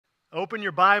Open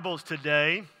your Bibles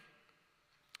today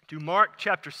to Mark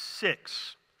chapter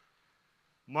 6.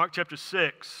 Mark chapter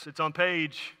 6. It's on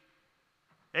page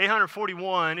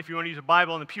 841 if you want to use a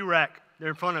Bible on the pew rack there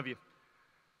in front of you.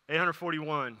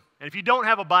 841. And if you don't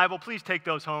have a Bible, please take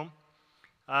those home.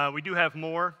 We do have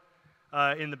more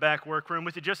in the back workroom.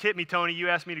 It just hit me, Tony. You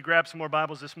asked me to grab some more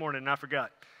Bibles this morning, and I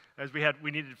forgot. As we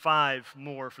needed 5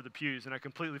 more for the pews, and I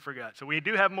completely forgot. So we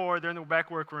do have more. They're in the back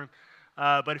workroom.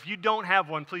 But if you don't have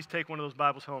one, please take one of those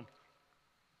Bibles home.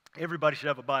 Everybody should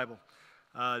have a Bible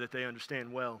that they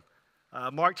understand well.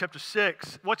 Mark chapter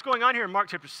 6. What's going on here in Mark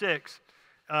chapter 6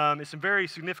 is some very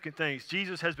significant things.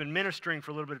 Jesus has been ministering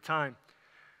for a little bit of time.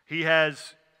 He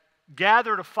has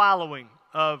gathered a following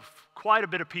of quite a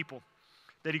bit of people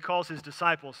that he calls his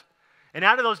disciples. And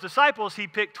out of those disciples, he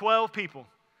picked 12 people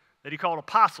that he called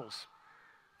apostles.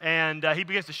 And he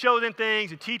begins to show them things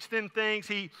and teach them things.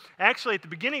 He actually, at the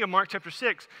beginning of Mark chapter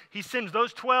 6, he sends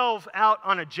those 12 out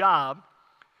on a job.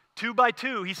 2 by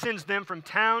 2, he sends them from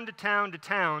town to town to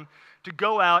town to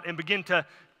go out and begin to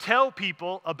tell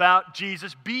people about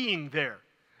Jesus being there,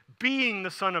 being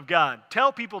the Son of God.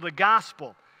 Tell people the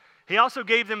gospel. He also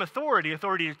gave them authority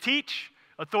to teach,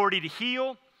 authority to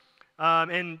heal.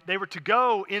 And they were to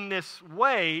go in this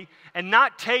way and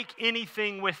not take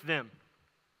anything with them.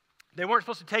 They weren't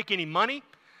supposed to take any money.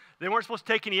 They weren't supposed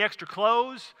to take any extra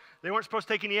clothes. They weren't supposed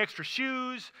to take any extra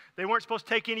shoes. They weren't supposed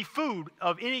to take any food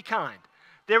of any kind.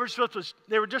 They were just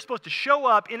supposed to show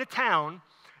up in a town,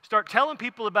 start telling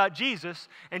people about Jesus,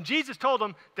 and Jesus told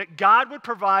them that God would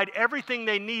provide everything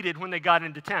they needed when they got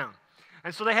into town.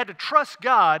 And so they had to trust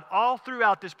God all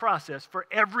throughout this process for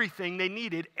everything they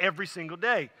needed every single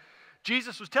day.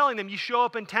 Jesus was telling them, you show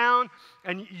up in town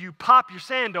and you pop your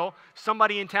sandal,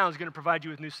 somebody in town is going to provide you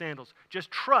with new sandals.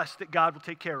 Just trust that God will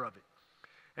take care of it.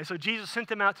 And so Jesus sent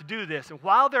them out to do this. And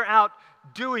while they're out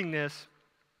doing this,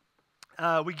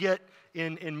 we get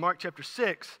in Mark chapter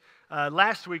 6,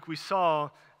 last week we saw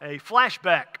a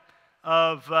flashback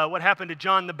of what happened to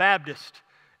John the Baptist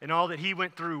and all that he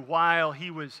went through while he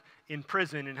was in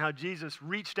prison, and how Jesus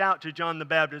reached out to John the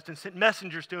Baptist and sent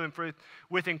messengers to him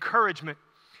with encouragement.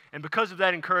 And because of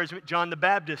that encouragement, John the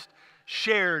Baptist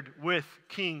shared with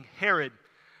King Herod.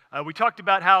 We talked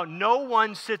about how no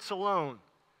one sits alone,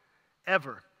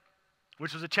 ever,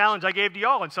 which was a challenge I gave to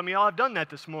y'all, and some of y'all have done that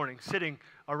this morning, sitting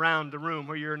around the room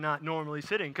where you're not normally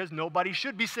sitting, because nobody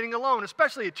should be sitting alone,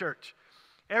 especially at church.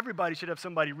 Everybody should have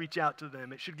somebody reach out to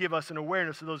them. It should give us an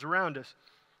awareness of those around us.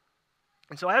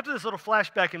 And so after this little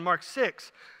flashback in Mark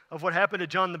 6 of what happened to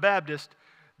John the Baptist,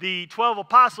 the 12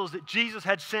 apostles that Jesus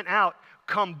had sent out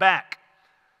come back,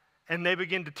 and they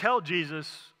begin to tell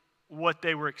Jesus what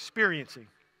they were experiencing.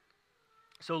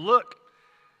 So look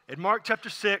at Mark chapter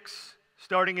 6,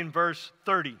 starting in verse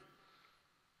 30.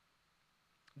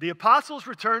 The apostles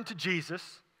returned to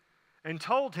Jesus and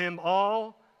told him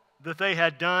all that they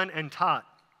had done and taught.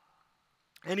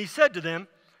 And he said to them,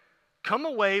 "Come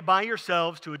away by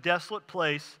yourselves to a desolate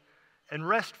place and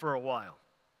rest for a while."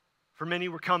 For many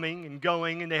were coming and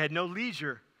going, and they had no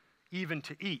leisure even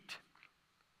to eat.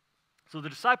 So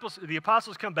the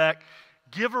apostles come back,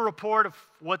 give a report of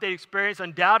what they experienced.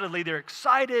 Undoubtedly, they're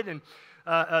excited and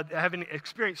having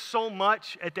experienced so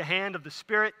much at the hand of the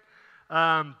Spirit.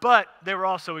 But they were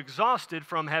also exhausted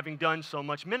from having done so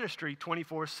much ministry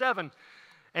 24/7.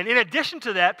 And in addition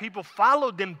to that, people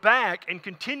followed them back and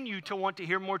continued to want to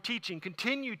hear more teaching,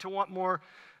 continue to want more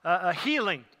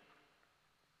healing.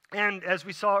 And as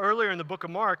we saw earlier in the book of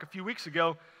Mark a few weeks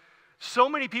ago, so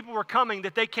many people were coming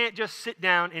that they can't just sit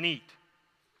down and eat.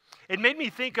 It made me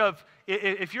think of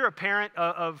if you're a parent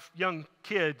of young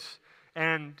kids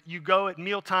and you go at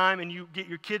mealtime and you get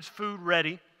your kids' food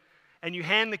ready and you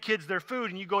hand the kids their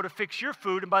food and you go to fix your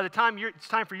food, and by the time it's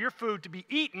time for your food to be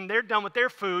eaten, they're done with their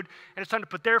food and it's time to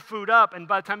put their food up, and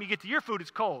by the time you get to your food,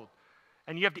 it's cold.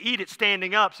 And you have to eat it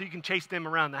standing up so you can chase them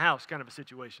around the house, kind of a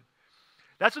situation.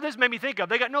 That's what this made me think of.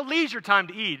 They got no leisure time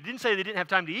to eat. It didn't say they didn't have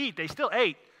time to eat. They still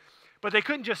ate. But they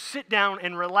couldn't just sit down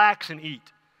and relax and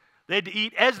eat. They had to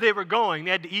eat as they were going.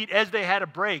 They had to eat as they had a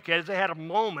break, as they had a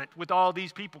moment with all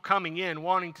these people coming in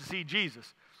wanting to see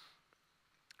Jesus.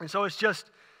 And so it's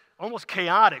just almost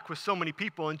chaotic with so many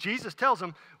people. And Jesus tells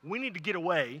them, we need to get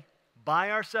away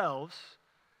by ourselves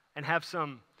and have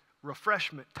some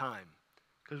refreshment time,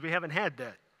 because we haven't had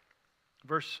that.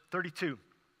 Verse 32.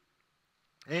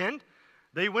 And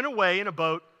they went away in a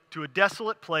boat to a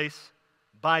desolate place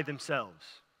by themselves.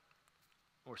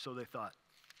 Or so they thought.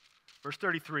 Verse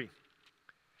 33.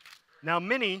 Now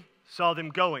many saw them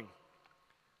going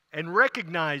and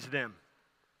recognized them,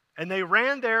 and they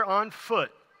ran there on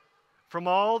foot from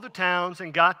all the towns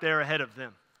and got there ahead of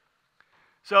them.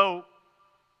 So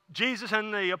Jesus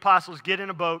and the apostles get in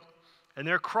a boat, and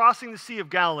they're crossing the Sea of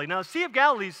Galilee. Now, the Sea of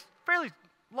Galilee is fairly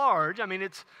large. I mean,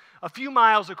 it's a few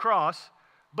miles across.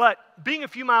 But being a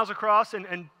few miles across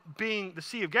and being the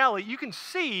Sea of Galilee, you can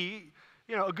see,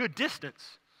 a good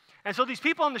distance. And so these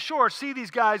people on the shore see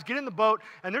these guys get in the boat,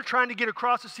 and they're trying to get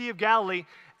across the Sea of Galilee,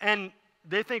 and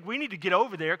they think we need to get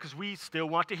over there because we still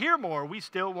want to hear more. We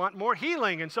still want more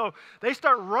healing. And so they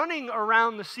start running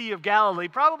around the Sea of Galilee,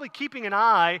 probably keeping an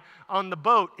eye on the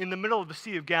boat in the middle of the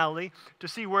Sea of Galilee to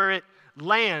see where it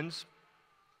lands.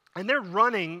 And they're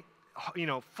running,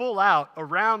 full out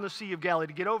around the Sea of Galilee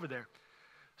to get over there.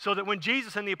 So that when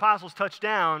Jesus and the apostles touch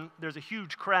down, there's a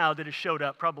huge crowd that has showed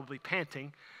up, probably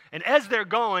panting. And as they're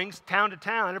going town to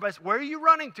town, everybody's, where are you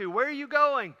running to? Where are you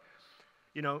going?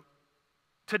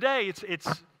 Today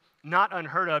it's not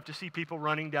unheard of to see people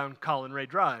running down Colin Ray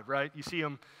Drive, right? You see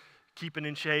them keeping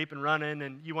in shape and running,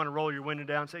 and you want to roll your window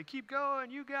down and say, keep going,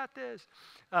 you got this.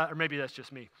 Or maybe that's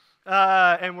just me.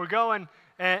 And we're going,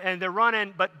 and they're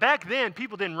running. But back then,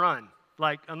 people didn't run,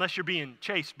 unless you're being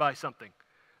chased by something.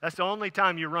 That's the only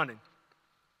time you're running.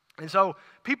 And so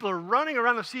people are running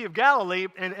around the Sea of Galilee,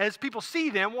 and as people see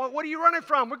them, what are you running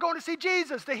from? We're going to see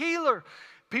Jesus, the healer.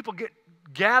 People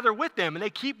gather with them, and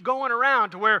they keep going around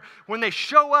to where when they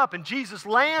show up and Jesus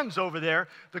lands over there,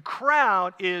 the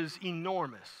crowd is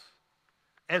enormous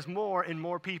as more and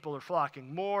more people are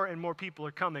flocking. More and more people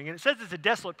are coming. And it says it's a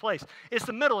desolate place. It's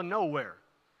the middle of nowhere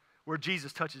where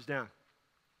Jesus touches down.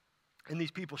 And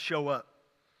these people show up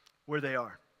where they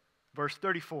are. Verse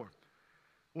 34,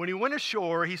 when he went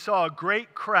ashore, he saw a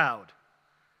great crowd,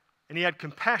 and he had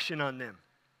compassion on them,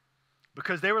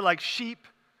 because they were like sheep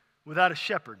without a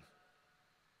shepherd,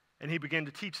 and he began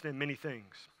to teach them many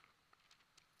things.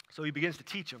 So he begins to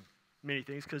teach them many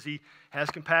things, because he has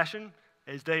compassion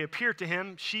as they appear to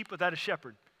him, sheep without a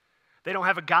shepherd. They don't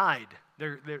have a guide.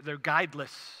 They're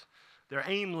guideless. They're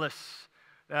aimless.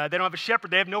 They don't have a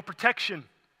shepherd. They have no protection.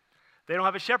 They don't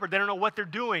have a shepherd. They don't know what they're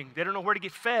doing. They don't know where to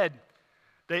get fed.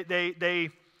 They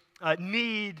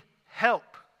need help.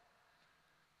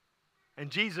 And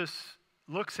Jesus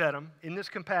looks at them in this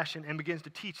compassion and begins to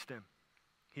teach them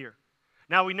here.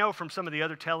 Now we know from some of the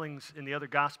other tellings in the other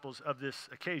Gospels of this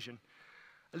occasion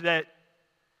that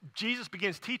Jesus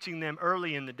begins teaching them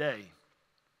early in the day.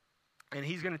 And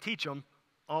he's going to teach them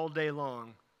all day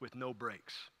long with no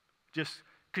breaks. Just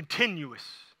continuous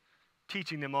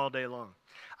teaching them all day long.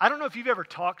 I don't know if you've ever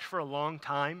talked for a long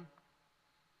time.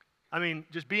 I mean,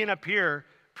 just being up here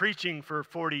preaching for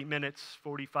 40 minutes,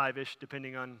 45-ish,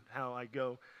 depending on how I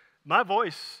go, my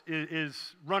voice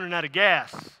is running out of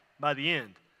gas by the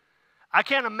end. I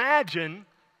can't imagine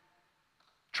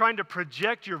trying to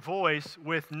project your voice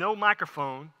with no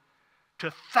microphone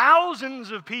to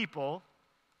thousands of people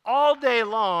all day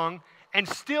long and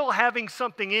still having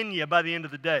something in you by the end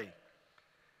of the day.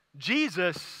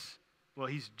 Jesus, well,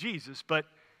 he's Jesus, but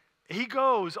he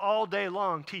goes all day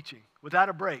long teaching without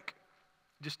a break,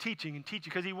 just teaching and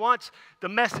teaching because he wants the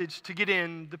message to get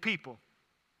in the people.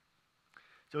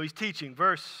 So he's teaching,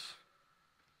 verse,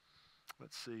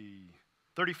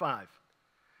 35.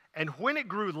 And when it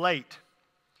grew late,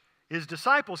 his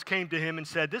disciples came to him and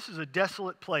said, "This is a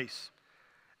desolate place,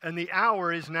 and the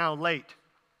hour is now late.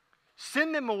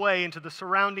 Send them away into the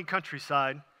surrounding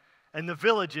countryside and the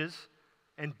villages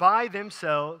and buy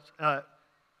themselves,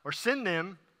 or send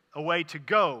them away to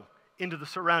go into the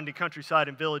surrounding countryside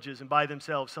and villages and buy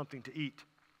themselves something to eat."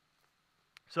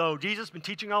 So Jesus has been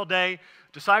teaching all day.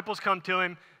 Disciples come to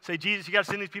him, say, "Jesus, you got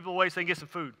to send these people away so they can get some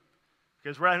food.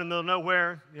 Because we're out in the middle of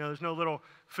nowhere. You know, there's no little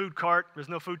food cart. There's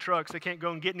no food trucks. They can't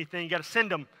go and get anything. You got to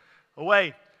send them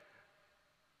away."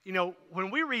 You know, when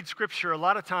we read Scripture, a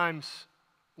lot of times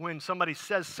when somebody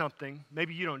says something,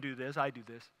 maybe you don't do this, I do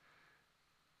this.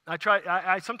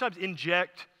 I sometimes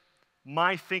inject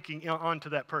my thinking onto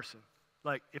that person.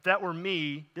 Like, if that were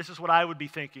me, this is what I would be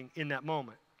thinking in that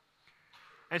moment.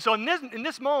 And so in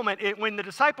this moment, when the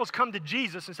disciples come to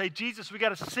Jesus and say, "Jesus, we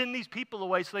got to send these people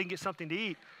away so they can get something to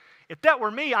eat." If that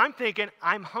were me, I'm thinking,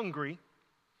 I'm hungry.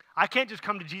 I can't just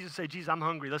come to Jesus and say, "Jesus, I'm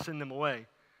hungry. Let's send them away."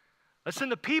 Let's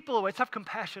send the people away. Let's have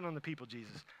compassion on the people,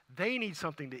 Jesus. They need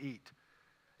something to eat.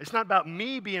 It's not about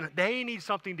me they need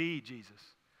something to eat,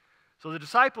 Jesus. So the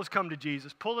disciples come to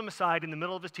Jesus, pull him aside in the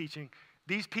middle of his teaching.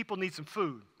 These people need some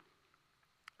food.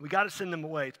 We got to send them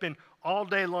away. It's been all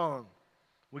day long.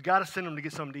 We got to send them to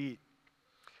get something to eat.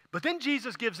 But then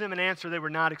Jesus gives them an answer they were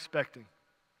not expecting.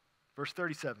 Verse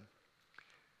 37.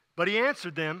 But he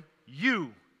answered them,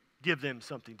 "You give them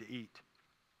something to eat."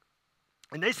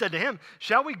 And they said to him,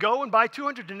 "Shall we go and buy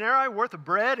 200 denarii worth of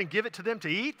bread and give it to them to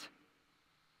eat?"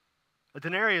 A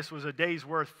denarius was a day's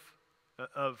worth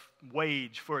of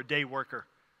wage for a day worker.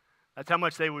 That's how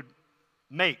much they would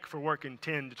make for working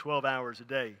 10 to 12 hours a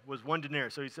day, was 1 denarii.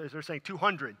 So they're saying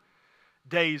 200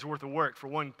 days worth of work for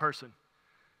one person.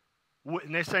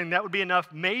 And they're saying that would be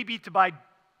enough maybe to buy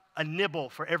a nibble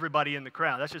for everybody in the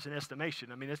crowd. That's just an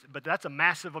estimation. I mean, but that's a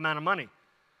massive amount of money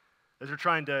that they're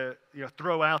trying to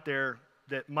throw out there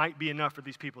that might be enough for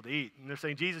these people to eat. And they're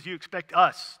saying, Jesus, you expect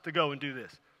us to go and do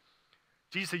this.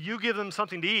 Jesus said, you give them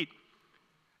something to eat.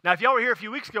 Now, if y'all were here a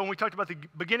few weeks ago when we talked about the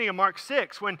beginning of Mark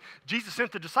 6, when Jesus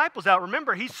sent the disciples out,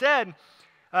 remember, he said,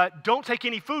 don't take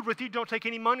any food with you, don't take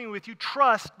any money with you,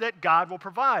 trust that God will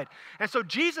provide. And so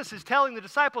Jesus is telling the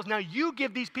disciples, now you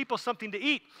give these people something to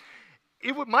eat.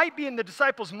 It might be in the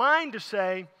disciples' mind to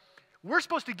say, we're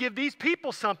supposed to give these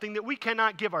people something that we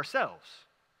cannot give ourselves.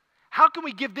 How can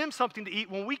we give them something to eat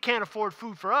when we can't afford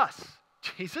food for us?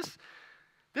 Jesus,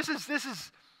 this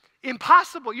is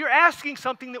impossible. You're asking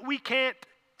something that we can't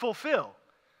fulfill.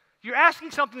 You're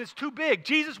asking something that's too big.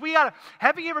 Jesus,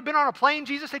 haven't you ever been on a plane,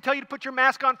 Jesus? They tell you to put your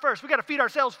mask on first. We got to feed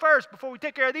ourselves first before we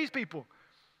take care of these people.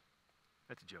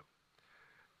 That's a joke.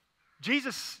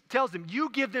 Jesus tells them, you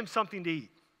give them something to eat.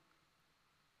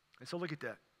 And so look at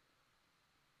that.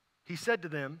 He said to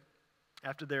them,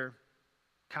 after their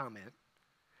comment,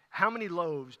 how many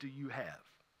loaves do you have?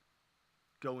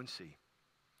 Go and see.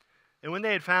 And when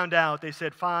they had found out, they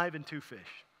said 5 and 2 fish.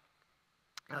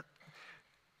 Now,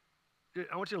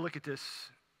 I want you to look at this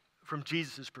from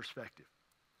Jesus' perspective,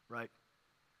 right?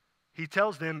 He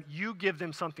tells them, you give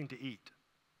them something to eat.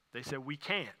 They said, we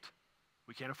can't.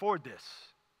 We can't afford this.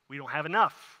 We don't have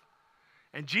enough.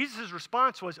 And Jesus'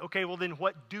 response was, okay, well then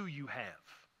what do you have?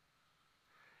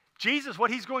 Jesus, what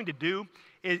he's going to do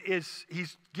is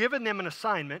he's given them an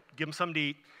assignment, give them something to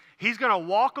eat. He's going to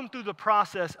walk them through the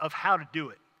process of how to do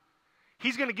it.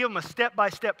 He's going to give them a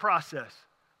step-by-step process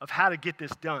of how to get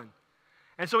this done.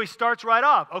 And so he starts right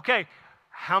off. Okay,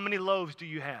 how many loaves do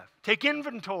you have? Take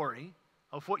inventory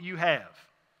of what you have.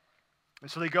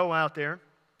 And so they go out there.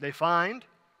 They find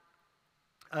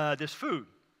this food,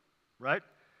 right?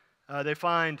 They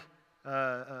find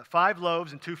 5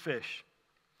 loaves and 2 fish.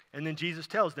 And then Jesus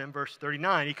tells them, verse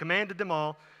 39, he commanded them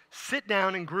all, sit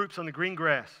down in groups on the green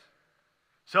grass.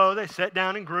 So they sat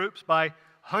down in groups by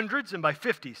hundreds and by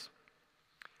 50s.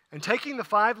 And taking the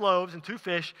 5 loaves and 2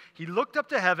 fish, he looked up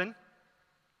to heaven,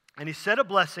 and he said a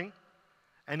blessing,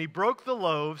 and he broke the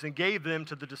loaves and gave them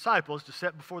to the disciples to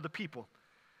set before the people.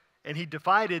 And he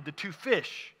divided the 2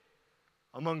 fish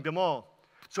among them all.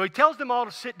 So he tells them all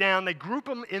to sit down. They group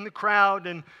them in the crowd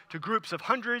into groups of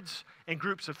hundreds and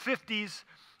groups of 50s.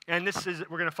 And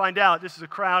we're going to find out, this is a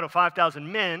crowd of 5,000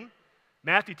 men.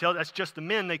 Matthew tells us that's just the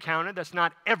men they counted. That's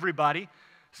not everybody.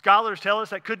 Scholars tell us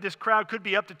that this crowd could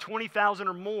be up to 20,000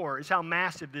 or more, is how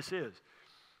massive this is.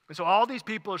 And so all these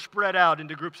people are spread out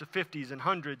into groups of 50s and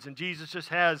hundreds, and Jesus just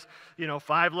has,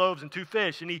 5 loaves and 2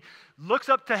 fish. And he looks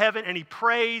up to heaven, and he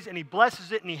prays, and he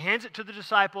blesses it, and he hands it to the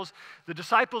disciples. The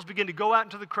disciples begin to go out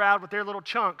into the crowd with their little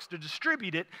chunks to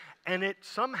distribute it, and it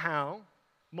somehow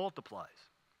multiplies.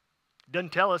 It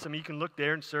doesn't tell us, you can look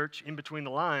there and search in between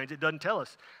the lines. It doesn't tell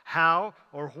us how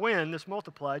or when this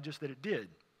multiplied, just that it did.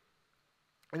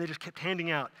 And they just kept handing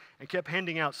out and kept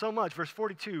handing out so much. Verse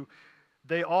 42,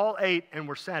 they all ate and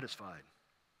were satisfied.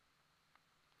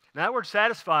 Now that word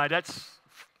satisfied,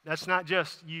 that's not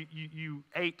just you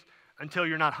ate until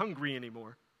you're not hungry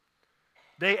anymore.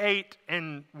 They ate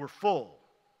and were full.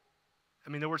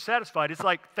 The word satisfied, it's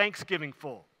like Thanksgiving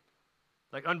full.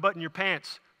 Like unbutton your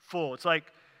pants full. It's like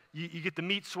you get the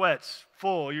meat sweats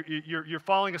full. You're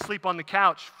falling asleep on the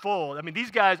couch full.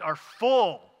 These guys are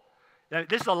full.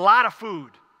 This is a lot of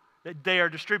food that they are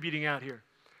distributing out here.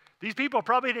 These people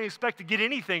probably didn't expect to get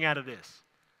anything out of this.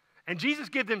 And Jesus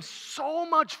gives them so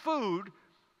much food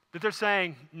that they're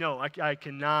saying, no, I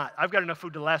cannot. I've got enough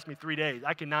food to last me 3 days.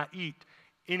 I cannot eat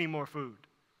any more food.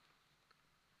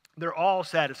 They're all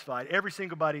satisfied. Every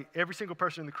single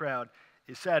person in the crowd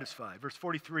is satisfied. Verse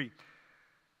 43,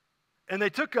 and they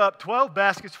took up 12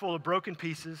 baskets full of broken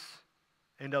pieces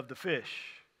and of the fish.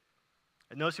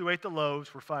 And those who ate the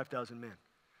loaves were 5,000 men.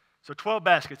 So 12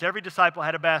 baskets. Every disciple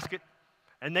had a basket.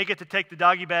 And they get to take the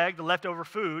doggy bag, the leftover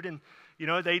food. And,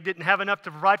 they didn't have enough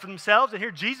to provide for themselves. And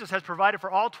here Jesus has provided for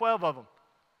all 12 of them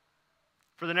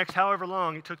for the next however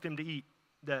long it took them to eat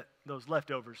those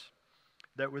leftovers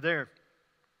that were there.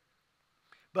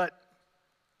 But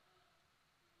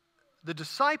the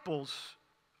disciples'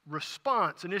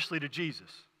 response initially to Jesus,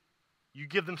 you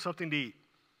give them something to eat,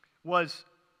 was,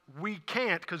 we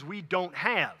can't because we don't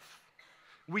have.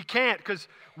 We can't because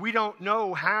we don't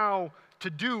know how to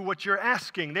do what you're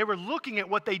asking. They were looking at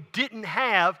what they didn't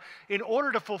have in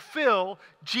order to fulfill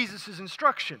Jesus'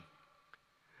 instruction.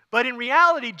 But in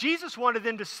reality, Jesus wanted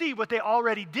them to see what they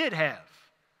already did have.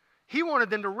 He wanted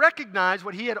them to recognize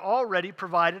what he had already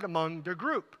provided among their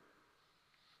group.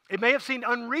 It may have seemed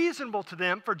unreasonable to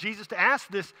them for Jesus to ask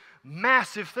this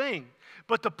massive thing,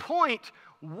 but the point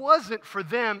wasn't for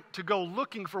them to go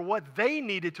looking for what they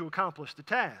needed to accomplish the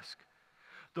task.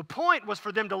 The point was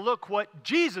for them to look what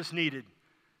Jesus needed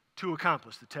to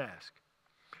accomplish the task.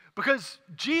 Because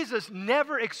Jesus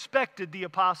never expected the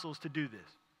apostles to do this.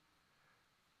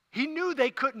 He knew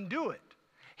they couldn't do it.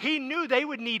 He knew they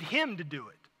would need him to do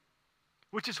it.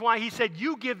 Which is why he said,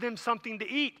 you give them something to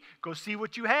eat. Go see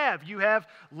what you have. You have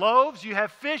loaves, you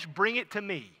have fish, bring it to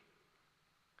me.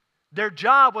 Their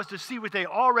job was to see what they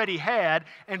already had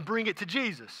and bring it to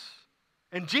Jesus.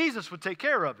 And Jesus would take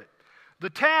care of it. The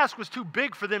task was too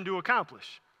big for them to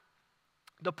accomplish.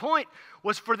 The point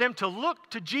was for them to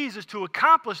look to Jesus to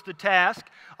accomplish the task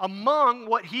among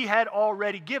what he had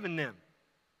already given them.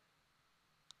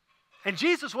 And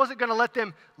Jesus wasn't going to let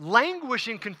them languish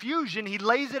in confusion. He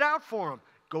lays it out for them.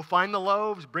 Go find the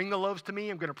loaves, bring the loaves to me.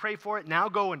 I'm going to pray for it. Now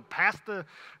go and pass the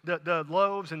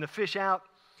loaves and the fish out.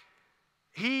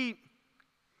 He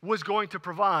was going to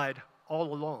provide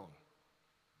all along.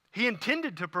 He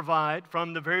intended to provide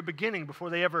from the very beginning before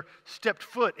they ever stepped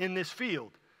foot in this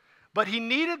field. But he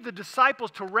needed the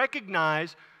disciples to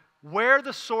recognize where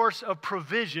the source of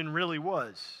provision really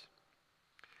was.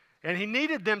 And he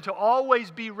needed them to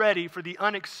always be ready for the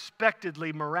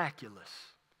unexpectedly miraculous.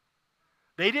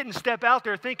 They didn't step out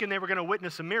there thinking they were going to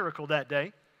witness a miracle that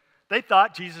day. They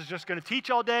thought Jesus is just going to teach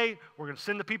all day. We're going to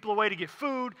send the people away to get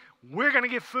food. We're going to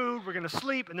get food. We're going to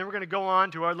sleep. And then we're going to go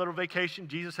on to our little vacation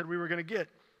Jesus said we were going to get.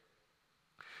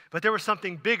 But there was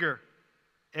something bigger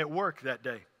at work that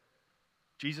day.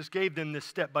 Jesus gave them this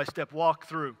step-by-step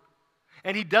walk-through.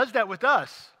 And he does that with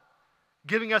us,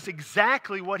 giving us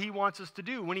exactly what he wants us to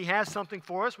do. When he has something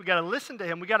for us, we got to listen to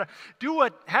him. We got to do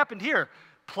what happened here.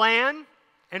 Plan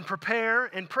and prepare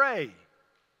and pray.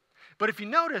 But if you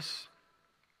notice,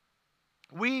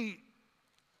 when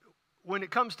it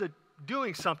comes to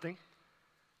doing something,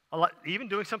 even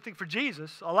doing something for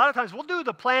Jesus, a lot of times we'll do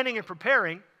the planning and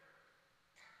preparing,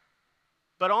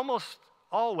 but almost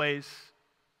always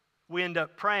we end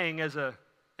up praying as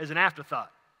an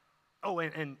afterthought. Oh,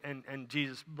 and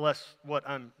Jesus, bless what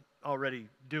I'm already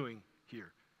doing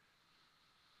here.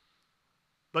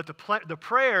 But the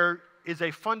prayer is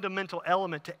a fundamental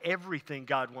element to everything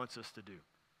God wants us to do.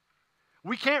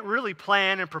 We can't really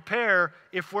plan and prepare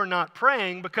if we're not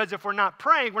praying, because if we're not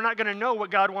praying, we're not going to know what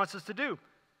God wants us to do.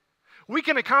 We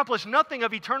can accomplish nothing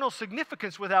of eternal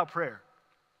significance without prayer.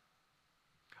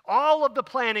 All of the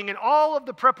planning and all of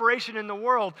the preparation in the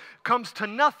world comes to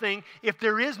nothing if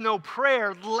there is no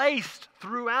prayer laced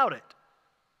throughout it.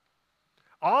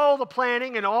 All the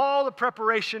planning and all the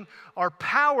preparation are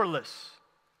powerless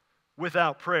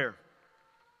without prayer.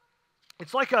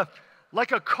 It's like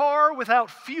a car without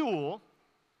fuel.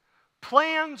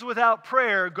 Plans without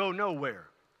prayer go nowhere.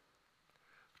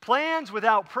 Plans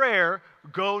without prayer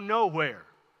go nowhere.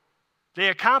 They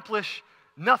accomplish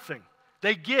nothing.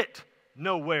 They get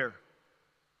nowhere.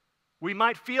 We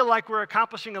might feel like we're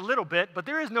accomplishing a little bit, but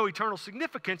there is no eternal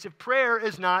significance if prayer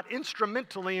is not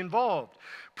instrumentally involved.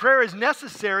 Prayer is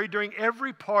necessary during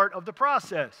every part of the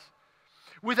process.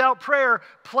 Without prayer,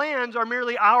 plans are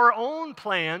merely our own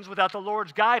plans without the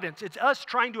Lord's guidance. It's us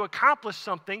trying to accomplish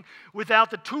something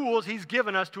without the tools He's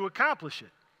given us to accomplish it.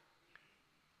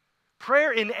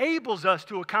 Prayer enables us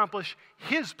to accomplish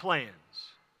His plans,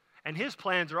 and His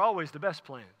plans are always the best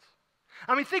plans.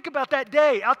 I mean, think about that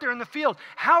day out there in the field.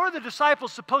 How are the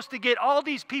disciples supposed to get all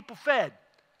these people fed?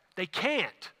 They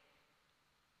can't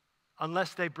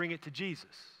unless they bring it to Jesus.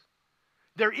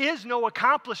 There is no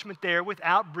accomplishment there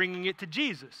without bringing it to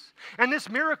Jesus. And this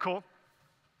miracle,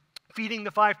 feeding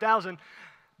the 5,000,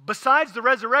 besides the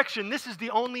resurrection, this is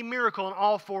the only miracle in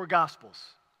all four Gospels.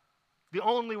 The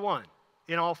only one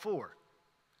in all four.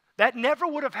 That never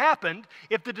would have happened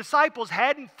if the disciples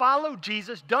hadn't followed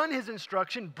Jesus, done His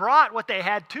instruction, brought what they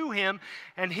had to Him,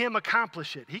 and Him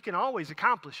accomplish it. He can always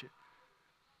accomplish it.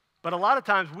 But a lot of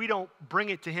times we don't bring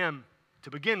it to Him to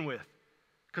begin with,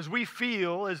 because we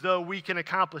feel as though we can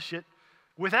accomplish it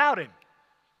without Him.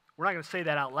 We're not going to say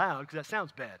that out loud because that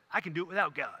sounds bad. I can do it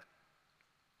without God.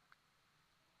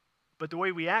 But the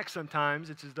way we act sometimes,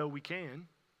 it's as though we can.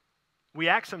 We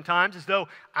act sometimes as though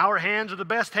our hands are the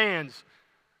best hands.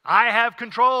 I have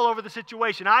control over the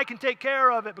situation. I can take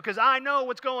care of it because I know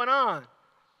what's going on.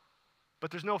 But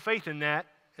there's no faith in that,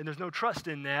 and there's no trust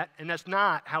in that, and that's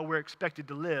not how we're expected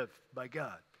to live by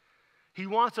God. He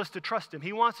wants us to trust Him.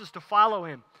 He wants us to follow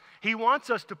Him. He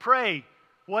wants us to pray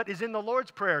what is in the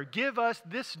Lord's Prayer. Give us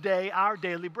this day our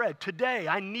daily bread. Today,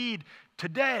 I need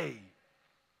today.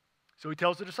 So he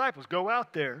tells the disciples, go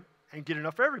out there and get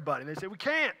enough for everybody. And they say, we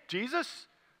can't, Jesus.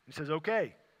 He says,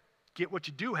 okay, get what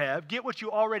you do have, get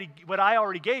what I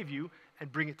already gave you, and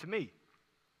bring it to me.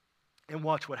 And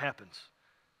watch what happens.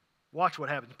 Watch what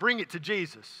happens. Bring it to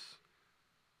Jesus.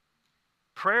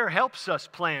 Prayer helps us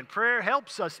plan. Prayer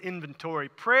helps us inventory.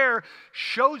 Prayer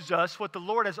shows us what the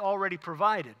Lord has already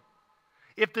provided.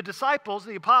 If the disciples,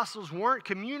 the apostles, weren't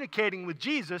communicating with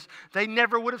Jesus, they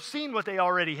never would have seen what they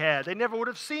already had. They never would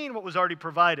have seen what was already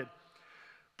provided.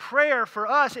 Prayer for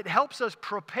us, it helps us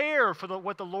prepare for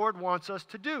what the Lord wants us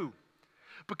to do.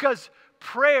 Because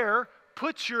prayer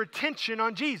puts your attention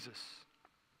on Jesus.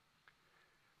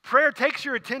 Prayer takes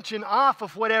your attention off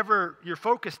of whatever you're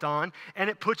focused on, and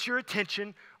it puts your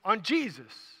attention on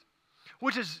Jesus,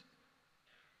 which is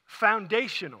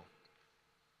foundational.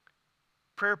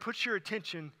 Prayer puts your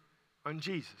attention on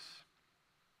Jesus.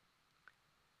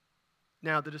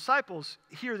 Now, the disciples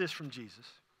hear this from Jesus.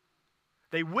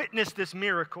 They witness this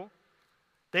miracle.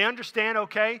 They understand,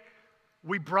 okay,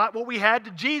 we brought what we had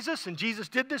to Jesus, and Jesus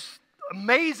did this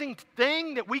amazing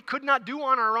thing that we could not do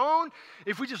on our own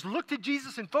if we just looked at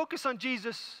Jesus and focused on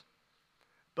Jesus.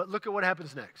 But look at what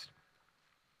happens next.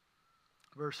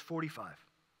 Verse 45.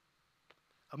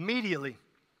 Immediately,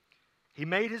 he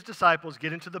made his disciples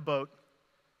get into the boat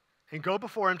and go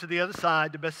before him to the other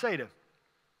side to Bethsaida,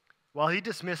 while he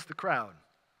dismissed the crowd.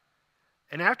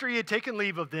 And after he had taken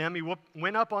leave of them, he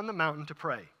went up on the mountain to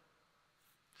pray.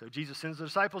 So Jesus sends the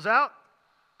disciples out,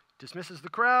 dismisses the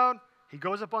crowd. He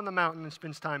goes up on the mountain and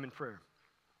spends time in prayer.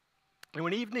 And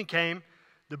when evening came,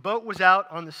 the boat was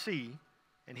out on the sea,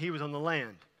 and he was on the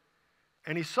land.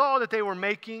 And he saw that they were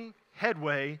making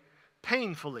headway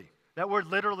painfully. That word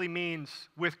literally means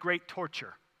with great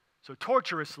torture. So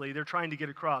torturously, they're trying to get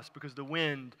across because the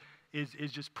wind is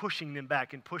just pushing them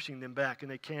back, and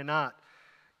they cannot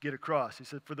get across. He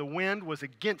said, for the wind was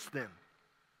against them.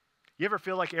 You ever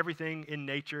feel like everything in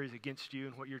nature is against you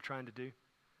and what you're trying to do?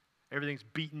 Everything's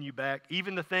beating you back.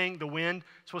 Even the wind,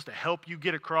 supposed to help you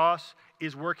get across,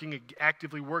 is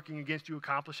actively working against you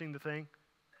accomplishing the thing.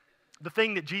 The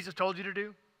thing that Jesus told you to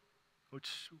do, which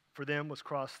for them was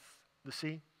cross the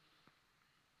sea.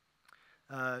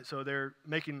 So they're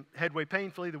making headway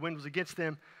painfully. The wind was against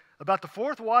them. About the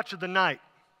fourth watch of the night,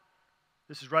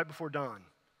 this is right before dawn,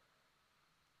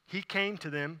 he came to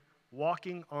them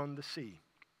walking on the sea,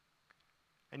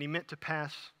 and he meant to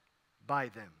pass by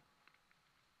them.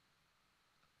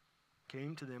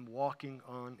 Came to them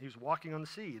he was walking on the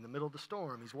sea in the middle of the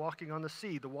storm. He's walking on the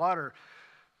sea, the water,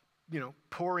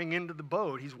 pouring into the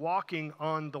boat. He's walking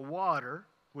on the water,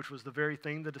 which was the very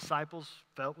thing the disciples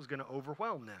felt was going to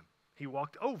overwhelm them. He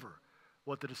walked over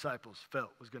what the disciples felt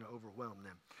was going to overwhelm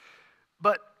them.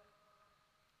 But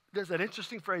there's that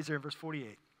interesting phrase there in verse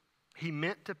 48. He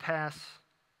meant to pass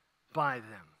by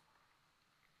them.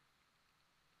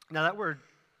 Now that word,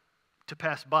 to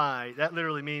pass by, that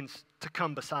literally means to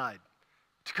come beside,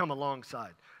 to come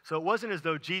alongside. So it wasn't as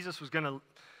though Jesus was going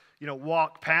to,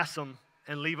 walk past them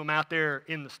and leave them out there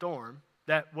in the storm.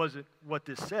 That wasn't what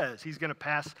this says. He's going to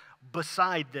pass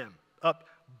beside them, up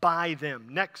by them,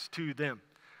 next to them.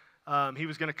 He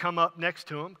was going to come up next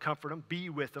to them, comfort them, be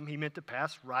with them. He meant to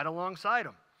pass right alongside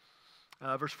them.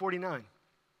 Verse 49.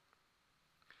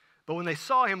 But when they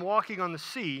saw him walking on the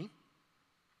sea,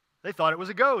 they thought it was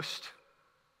a ghost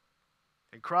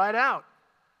and cried out.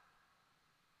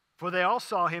 For they all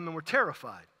saw him and were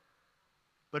terrified.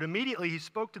 But immediately he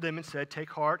spoke to them and said, take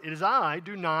heart, it is I,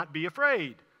 do not be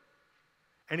afraid.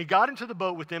 And he got into the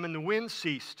boat with them, and the wind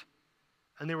ceased,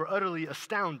 and they were utterly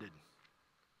astounded.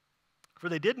 For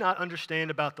they did not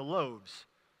understand about the loaves,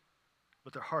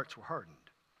 but their hearts were hardened.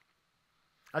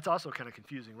 That's also kind of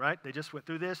confusing, right? They just went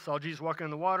through this, saw Jesus walking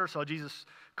in the water, saw Jesus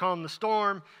calm the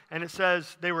storm, and it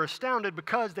says they were astounded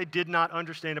because they did not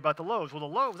understand about the loaves. Well,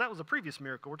 the loaves, that was a previous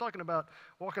miracle. We're talking about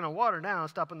walking on water now and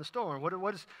stopping the storm.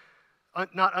 What does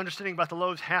not understanding about the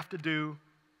loaves have to do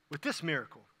with this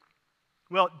miracle?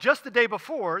 Well, just the day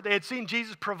before, they had seen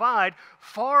Jesus provide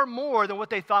far more than what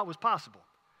they thought was possible.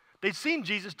 They'd seen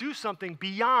Jesus do something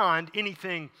beyond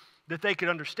anything that they could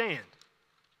understand.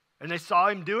 And they saw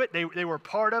him do it. They were a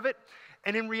part of it.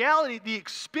 And in reality, the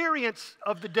experience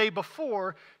of the day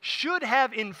before should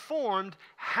have informed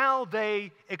how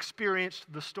they experienced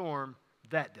the storm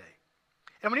that day.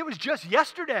 I mean, it was just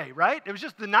yesterday, right? It was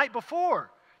just the night before,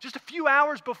 just a few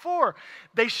hours before.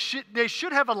 They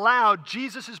should have allowed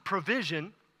Jesus'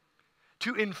 provision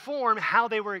to inform how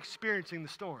they were experiencing the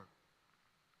storm.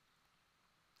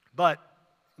 But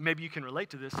maybe you can relate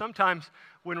to this. Sometimes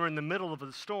when we're in the middle of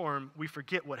a storm, we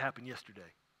forget what happened yesterday.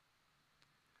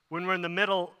 when we're in the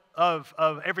middle of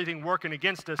everything working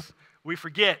against us, we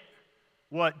forget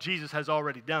what Jesus has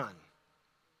already done.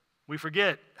 We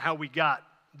forget how we got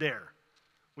there.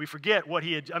 We forget what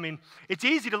he had. I mean, it's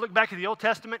easy to look back at the Old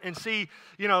Testament and see,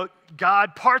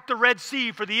 God part the Red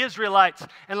Sea for the Israelites,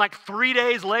 and like 3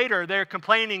 days later, they're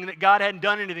complaining that God hadn't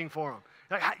done anything for them.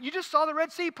 Like, you just saw the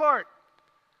Red Sea part.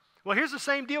 Well, here's the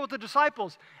same deal with the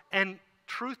disciples, and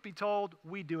truth be told,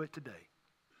 we do it today.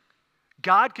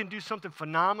 God can do something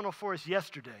phenomenal for us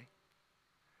yesterday,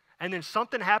 and then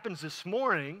something happens this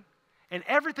morning, and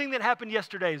everything that happened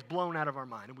yesterday is blown out of our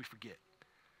mind, and we forget.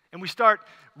 And we start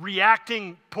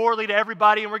reacting poorly to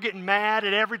everybody, and we're getting mad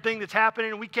at everything that's happening,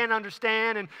 and we can't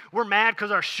understand, and we're mad because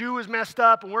our shoe is messed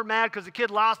up, and we're mad because the kid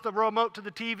lost the remote to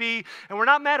the TV, and we're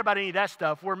not mad about any of that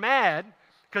stuff. We're mad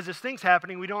because this thing's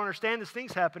happening. We don't understand this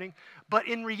thing's happening. But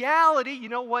in reality, you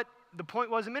know what the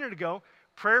point was a minute ago?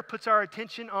 Prayer puts our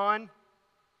attention on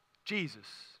Jesus.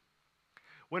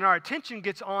 When our attention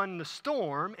gets on the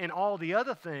storm and all the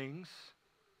other things,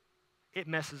 it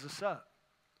messes us up.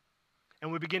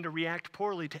 And we begin to react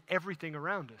poorly to everything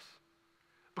around us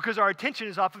because our attention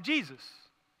is off of Jesus.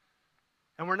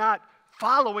 And we're not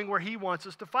following where he wants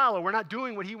us to follow. We're not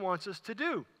doing what he wants us to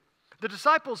do. The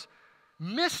disciples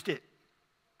missed it.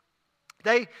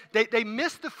 They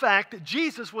missed the fact that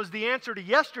Jesus was the answer to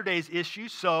yesterday's issue,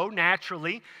 so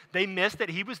naturally they missed that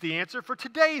he was the answer for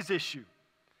today's issue.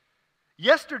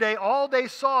 Yesterday, all they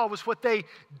saw was what they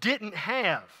didn't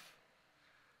have.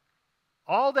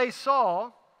 All they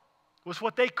saw was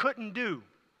what they couldn't do,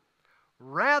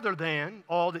 rather than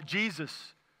all that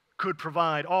Jesus could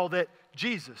provide, all that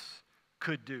Jesus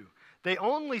could do. They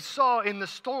only saw in the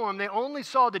storm, they only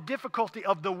saw the difficulty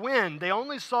of the wind, they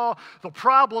only saw the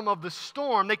problem of the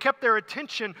storm. They kept their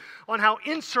attention on how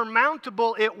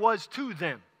insurmountable it was to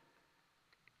them.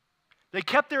 They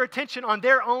kept their attention on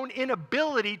their own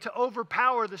inability to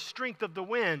overpower the strength of the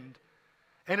wind,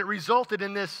 and it resulted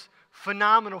in this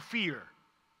phenomenal fear.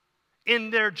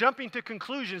 In their jumping to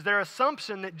conclusions, their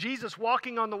assumption that Jesus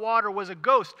walking on the water was a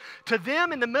ghost. To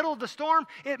them, in the middle of the storm,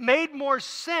 it made more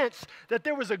sense that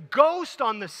there was a ghost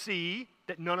on the sea,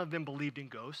 that none of them believed in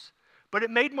ghosts, but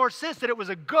it made more sense that it was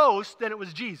a ghost than it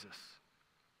was Jesus.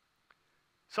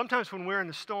 Sometimes when we're in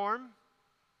the storm,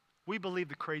 we believe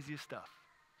the craziest stuff.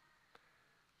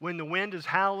 When the wind is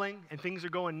howling and things are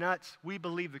going nuts, we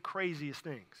believe the craziest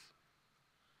things.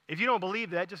 If you don't believe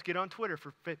that, just get on Twitter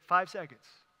for 5 seconds.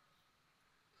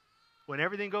 When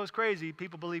everything goes crazy,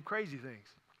 people believe crazy things.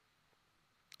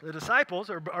 The disciples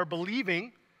are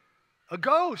believing a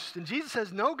ghost. And Jesus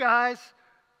says, no, guys,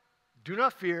 do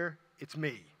not fear. It's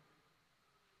me.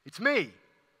 It's me.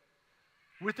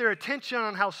 With their attention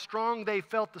on how strong they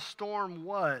felt the storm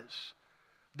was,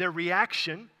 their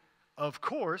reaction, of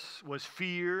course, was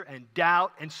fear and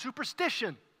doubt and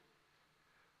superstition.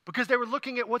 Because they were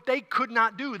looking at what they could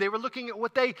not do. They were looking at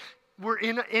what they were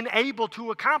unable to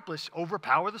accomplish,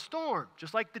 overpower the storm,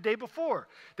 just like the day before.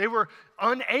 They were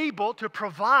unable to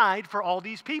provide for all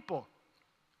these people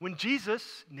when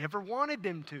Jesus never wanted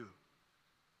them to.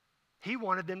 He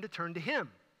wanted them to turn to him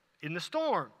in the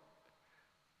storm.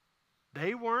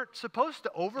 They weren't supposed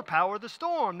to overpower the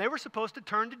storm. They were supposed to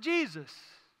turn to Jesus.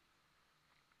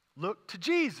 Look to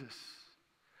Jesus.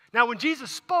 Now, when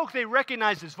Jesus spoke, they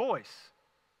recognized his voice.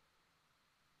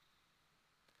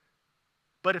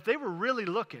 But if they were really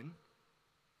looking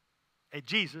at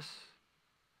Jesus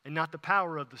and not the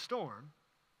power of the storm,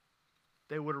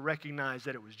 they would have recognized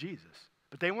that it was Jesus.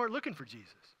 But they weren't looking for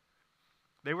Jesus.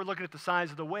 They were looking at the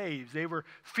size of the waves. They were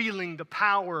feeling the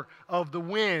power of the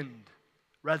wind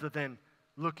rather than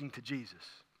looking to Jesus.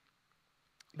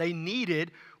 They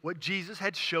needed what Jesus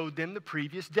had showed them the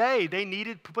previous day. They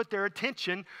needed to put their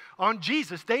attention on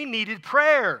Jesus. They needed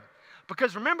prayer.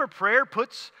 Because remember, prayer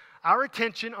puts our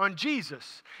attention on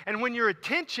Jesus. And when your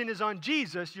attention is on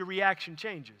Jesus, your reaction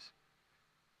changes.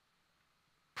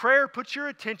 Prayer puts your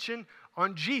attention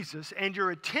on Jesus, and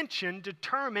your attention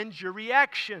determines your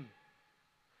reaction.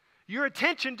 Your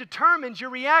attention determines your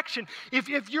reaction.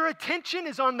 If your attention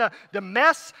is on the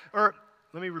mess, or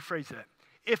let me rephrase that.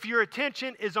 If your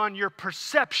attention is on your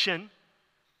perception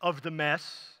of the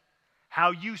mess, how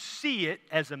you see it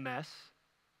as a mess,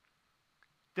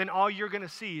 then all you're going to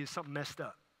see is something messed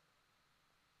up.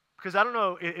 Because I don't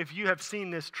know if you have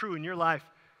seen this true in your life,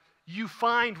 you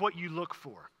find what you look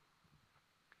for.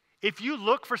 If you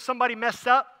look for somebody messed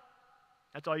up,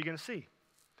 that's all you're going to see.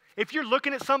 If you're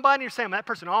looking at somebody and you're saying, that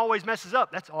person always messes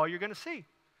up, that's all you're going to see,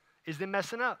 is them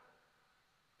messing up.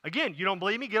 Again, you don't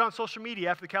believe me? Get on social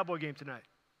media after the Cowboy game tonight.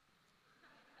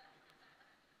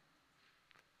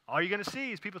 All you're going to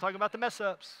see is people talking about the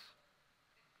mess-ups.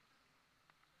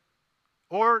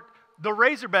 Or the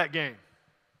Razorback game.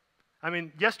 I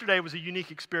mean, yesterday was a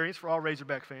unique experience for all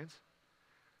Razorback fans.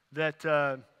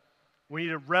 That we need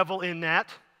to revel in that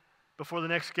before the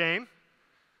next game,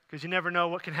 because you never know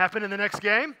what can happen in the next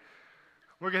game.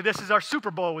 This is our Super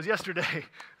Bowl, was yesterday.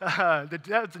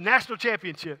 The national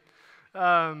championship.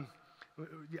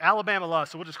 Alabama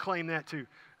lost, so we'll just claim that too.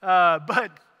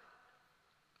 But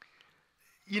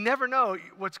you never know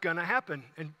what's going to happen,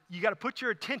 and you got to put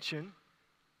your attention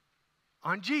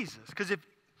on Jesus, because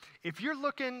if you're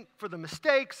looking for the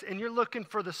mistakes and you're looking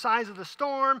for the size of the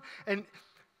storm, and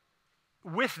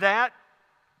with that,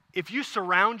 if you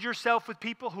surround yourself with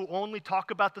people who only talk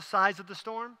about the size of the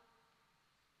storm,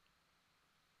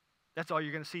 that's all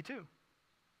you're going to see too.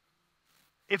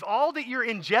 If all that you're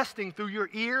ingesting through your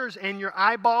ears and your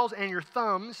eyeballs and your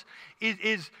thumbs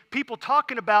is people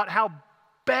talking about how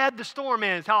bad the storm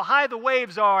is, how high the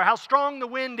waves are, how strong the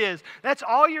wind is, that's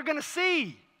all you're going to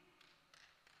see.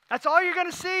 That's all you're going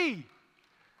to see.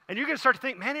 And you're going to start to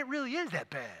think, man, it really is that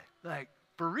bad. Like,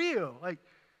 for real.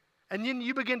 And then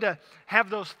you begin to have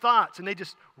those thoughts, and they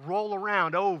just roll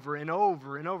around over and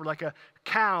over and over like a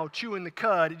cow chewing the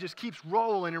cud. It just keeps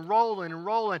rolling and rolling and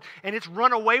rolling, and it's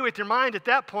run away with your mind at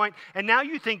that point, and now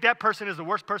you think that person is the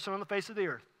worst person on the face of the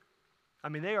earth. I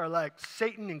mean, they are like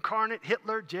Satan incarnate,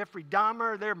 Hitler, Jeffrey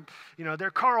Dahmer,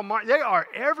 they're Karl Marx. They are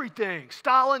everything.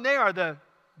 Stalin, they are the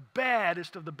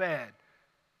baddest of the bad.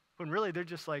 When really they're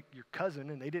just like your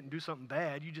cousin and they didn't do something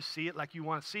bad. You just see it like you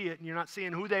want to see it, and you're not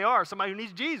seeing who they are, somebody who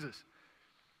needs Jesus.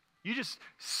 You just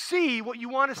see what you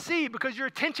want to see because your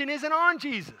attention isn't on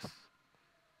Jesus.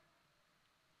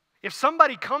 If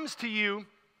somebody comes to you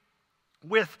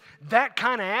with that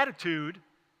kind of attitude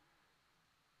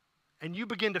and you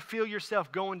begin to feel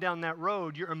yourself going down that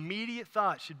road, your immediate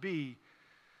thought should be,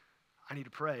 I need to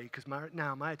pray because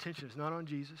my attention is not on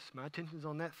Jesus. My attention is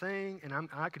on that thing, and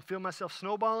I can feel myself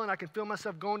snowballing. I can feel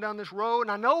myself going down this road,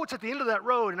 and I know it's at the end of that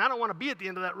road, and I don't want to be at the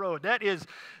end of that road. That is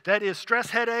stress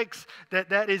headaches.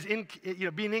 That is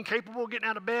being incapable of getting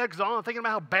out of bed because all I'm thinking about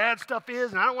how bad stuff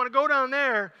is, and I don't want to go down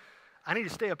there. I need to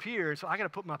stay up here, so I got to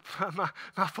put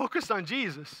my focus on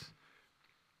Jesus.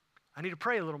 I need to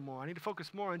pray a little more. I need to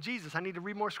focus more on Jesus. I need to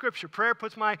read more Scripture. Prayer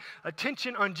puts my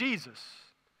attention on Jesus.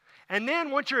 And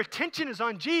then once your attention is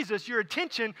on Jesus, your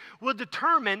attention will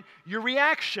determine your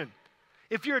reaction.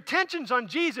 If your attention's on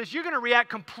Jesus, you're going to react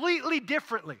completely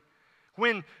differently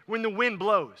when the wind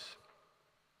blows.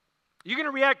 You're going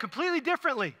to react completely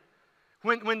differently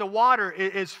when the water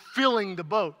is filling the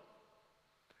boat.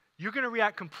 You're going to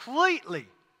react completely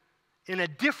in a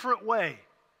different way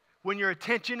when your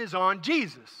attention is on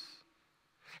Jesus.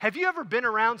 Have you ever been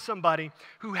around somebody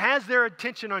who has their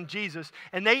attention on Jesus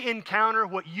and they encounter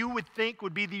what you would think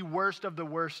would be the worst of the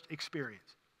worst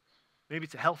experience? Maybe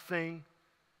it's a health thing,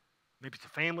 maybe it's a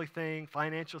family thing,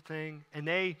 financial thing, and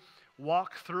they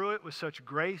walk through it with such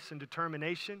grace and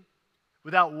determination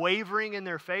without wavering in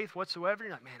their faith whatsoever.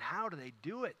 You're like, man, how do they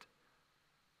do it?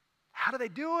 How do they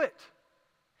do it?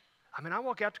 I mean, I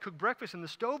walk out to cook breakfast and the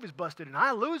stove is busted and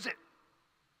I lose it.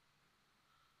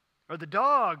 Or the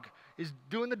dog is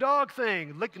doing the dog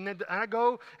thing. And I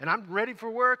go and I'm ready for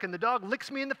work and the dog licks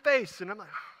me in the face. And I'm like,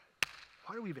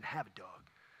 why do we even have a dog?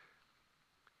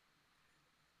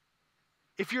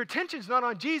 If your attention's not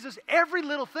on Jesus, every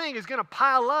little thing is going to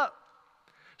pile up.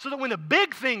 So that when the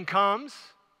big thing comes,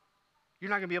 you're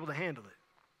not going to be able to handle it.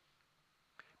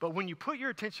 But when you put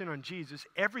your attention on Jesus,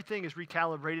 everything is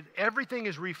recalibrated, everything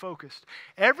is refocused,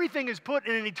 everything is put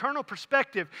in an eternal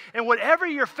perspective. And whatever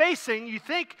you're facing, you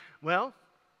think, well,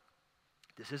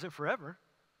 this isn't forever.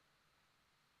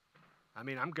 I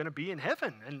mean, I'm going to be in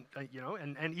heaven, and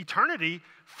eternity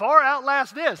far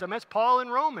outlasts this. I mean, that's Paul in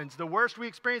Romans. The worst we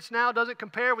experience now doesn't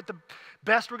compare with the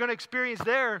best we're going to experience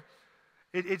there.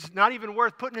 It's not even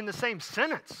worth putting in the same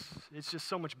sentence. It's just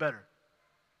so much better.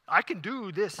 I can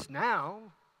do this now,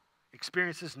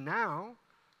 experience this now,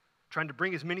 trying to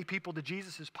bring as many people to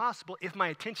Jesus as possible if my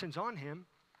attention's on him.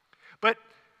 But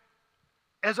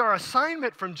as our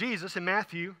assignment from Jesus in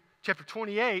Matthew chapter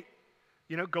 28,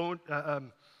 go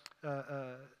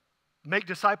make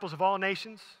disciples of all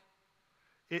nations.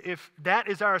 If that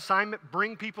is our assignment,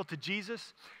 bring people to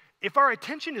Jesus. If our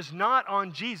attention is not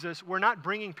on Jesus, we're not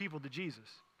bringing people to Jesus.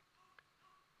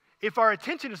 If our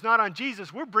attention is not on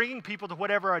Jesus, we're bringing people to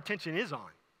whatever our attention is on.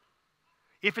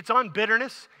 If it's on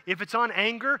bitterness, if it's on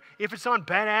anger, if it's on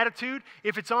bad attitude,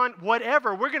 if it's on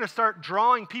whatever, we're going to start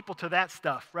drawing people to that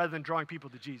stuff rather than drawing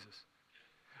people to Jesus.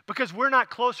 Because we're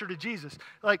not closer to Jesus.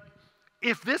 Like,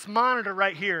 if this monitor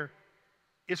right here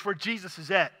is where Jesus is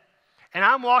at, and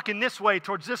I'm walking this way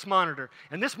towards this monitor,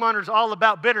 and this monitor's all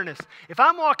about bitterness. If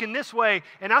I'm walking this way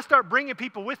and I start bringing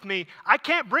people with me, I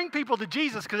can't bring people to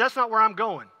Jesus because that's not where I'm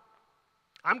going.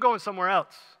 I'm going somewhere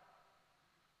else.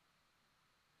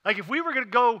 Like if we were going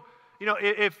to go,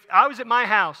 if I was at my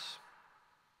house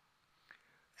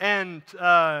and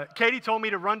Katie told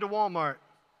me to run to Walmart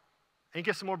and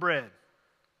get some more bread,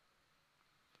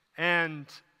 and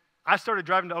I started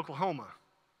driving to Oklahoma,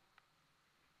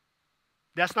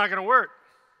 that's not going to work.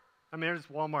 I mean, there's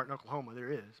Walmart in Oklahoma,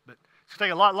 there is, but it's going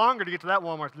to take a lot longer to get to that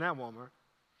Walmart than that Walmart.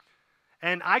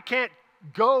 And I can't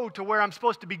go to where I'm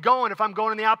supposed to be going if I'm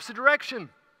going in the opposite direction.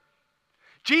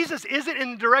 Jesus isn't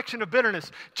in the direction of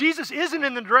bitterness. Jesus isn't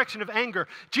in the direction of anger.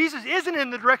 Jesus isn't in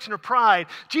the direction of pride.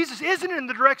 Jesus isn't in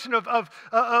the direction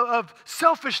of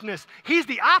selfishness. He's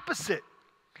the opposite.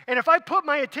 And if I put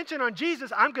my attention on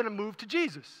Jesus, I'm going to move to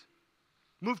Jesus.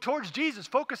 Move towards Jesus.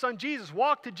 Focus on Jesus.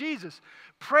 Walk to Jesus.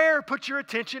 Prayer puts your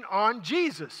attention on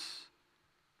Jesus.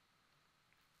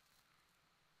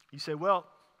 You say, well,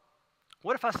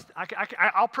 what if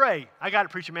I'll pray. I got it,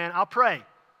 preacher man. I'll pray.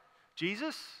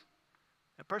 Jesus,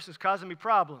 that person's causing me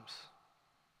problems.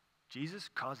 Jesus,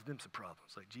 cause them some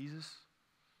problems. Like, Jesus,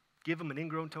 give them an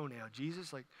ingrown toenail.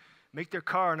 Jesus, like, make their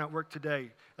car not work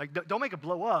today. Like, don't make it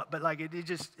blow up, but like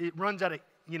it runs out of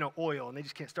oil and they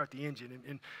just can't start the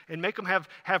engine. And make them have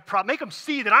problems. Make them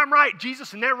see that I'm right,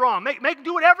 Jesus, and they're wrong. Make them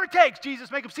do whatever it takes, Jesus.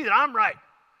 Make them see that I'm right.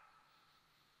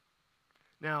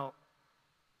 Now,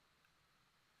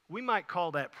 we might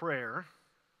call that prayer,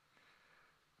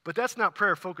 but that's not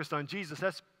prayer focused on Jesus.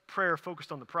 That's prayer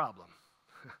focused on the problem.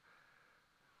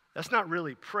 That's not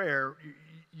really prayer.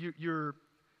 You're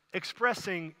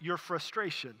expressing your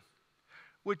frustration,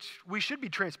 which we should be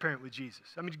transparent with Jesus.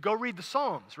 I mean, go read the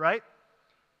Psalms, right?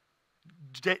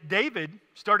 David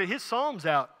started his Psalms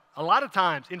out a lot of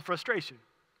times in frustration.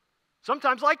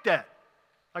 Sometimes like that.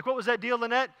 Like, what was that deal,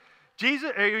 Lynette?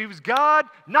 Jesus, he was God,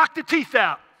 knocked the teeth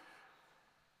out.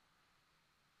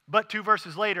 But 2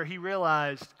 verses later, he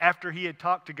realized after he had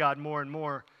talked to God more and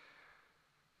more,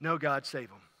 no, God, save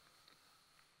him.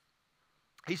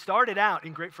 He started out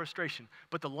in great frustration,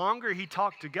 but the longer he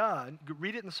talked to God,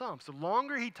 read it in the Psalms, the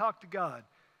longer he talked to God,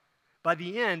 by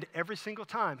the end, every single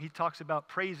time, he talks about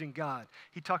praising God.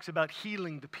 He talks about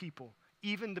healing the people,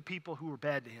 even the people who were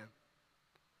bad to him.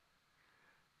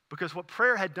 Because what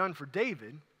prayer had done for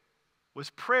David was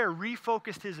prayer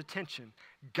refocused his attention,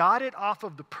 got it off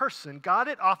of the person, got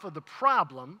it off of the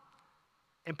problem,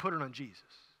 and put it on Jesus.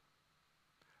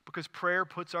 Because prayer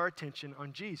puts our attention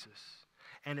on Jesus,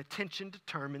 and attention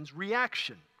determines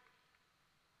reaction.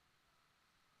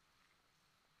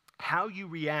 How you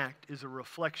react is a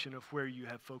reflection of where you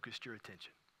have focused your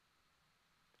attention.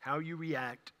 How you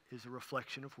react is a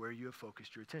reflection of where you have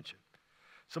focused your attention.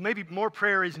 So maybe more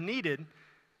prayer is needed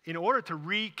in order to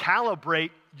recalibrate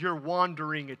your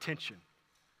wandering attention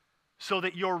so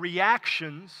that your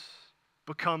reactions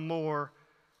become more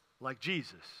like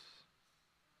Jesus.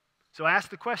 So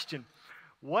ask the question,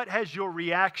 what has your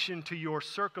reaction to your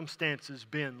circumstances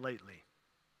been lately?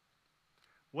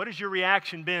 What has your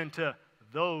reaction been to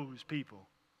those people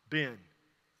been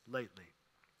lately?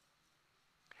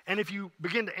 And if you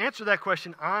begin to answer that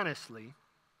question honestly,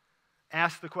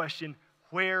 ask the question,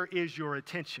 where is your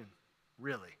attention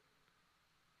really?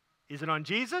 Is it on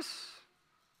Jesus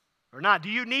or not? Do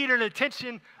you need an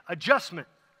attention adjustment?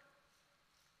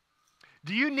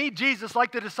 Do you need Jesus,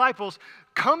 like the disciples,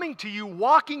 coming to you,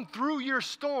 walking through your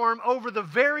storm over the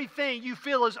very thing you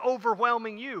feel is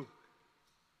overwhelming you?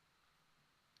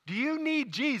 Do you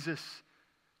need Jesus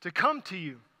to come to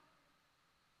you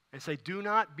and say, do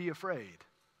not be afraid,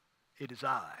 it is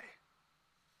I.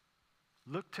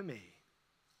 Look to me,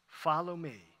 follow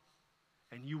me,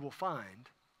 and you will find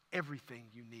everything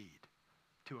you need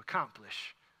to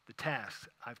accomplish the tasks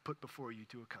I've put before you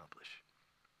to accomplish.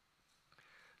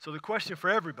 So the question for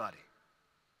everybody,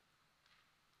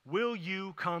 will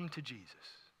you come to Jesus?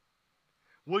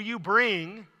 Will you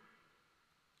bring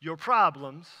your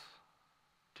problems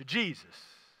to Jesus?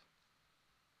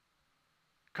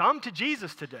 Come to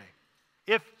Jesus today.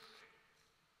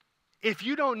 If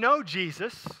you don't know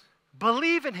Jesus,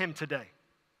 believe in him today.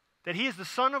 That he is the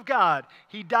Son of God.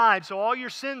 He died so all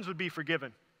your sins would be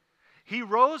forgiven. He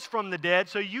rose from the dead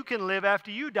so you can live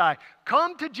after you die.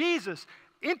 Come to Jesus.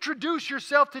 Introduce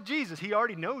yourself to Jesus. He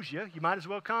already knows you. You might as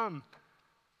well come.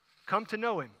 Come to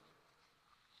know him.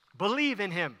 Believe in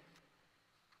him.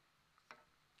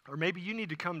 Or maybe you need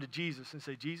to come to Jesus and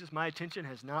say, Jesus, my attention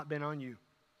has not been on you.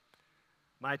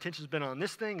 My attention's been on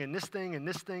this thing and this thing and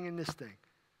this thing and this thing.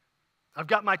 I've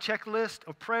got my checklist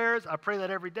of prayers. I pray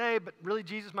that every day, but really,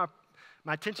 Jesus,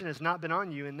 my attention has not been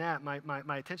on you in that. My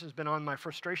attention has been on my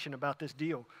frustration about this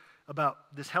deal, about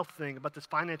this health thing, about this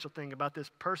financial thing, about this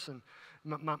person.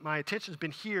 My attention has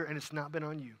been here, and it's not been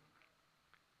on you.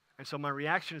 And so my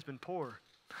reaction has been poor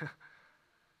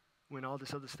when all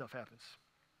this other stuff happens.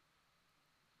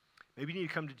 Maybe you need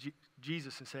to come to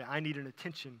Jesus and say, I need an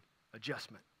attention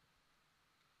adjustment.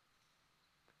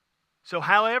 So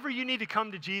however you need to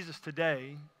come to Jesus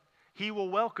today, he will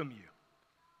welcome you,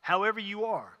 however you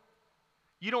are.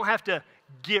 You don't have to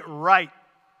get right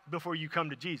before you come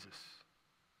to Jesus.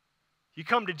 You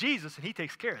come to Jesus and he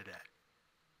takes care of that.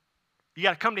 You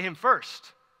got to come to him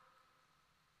first.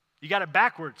 You got it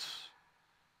backwards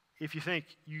if you think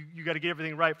you got to get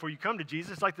everything right before you come to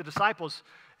Jesus. It's like the disciples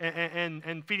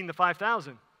and feeding the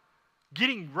 5,000.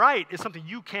 Getting right is something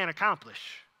you can't accomplish.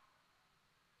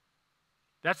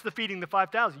 That's the feeding the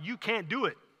 5,000. You can't do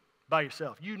it by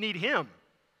yourself. You need him.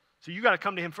 So you got to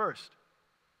come to him first.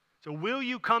 So will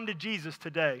you come to Jesus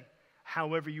today,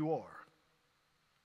 however you are?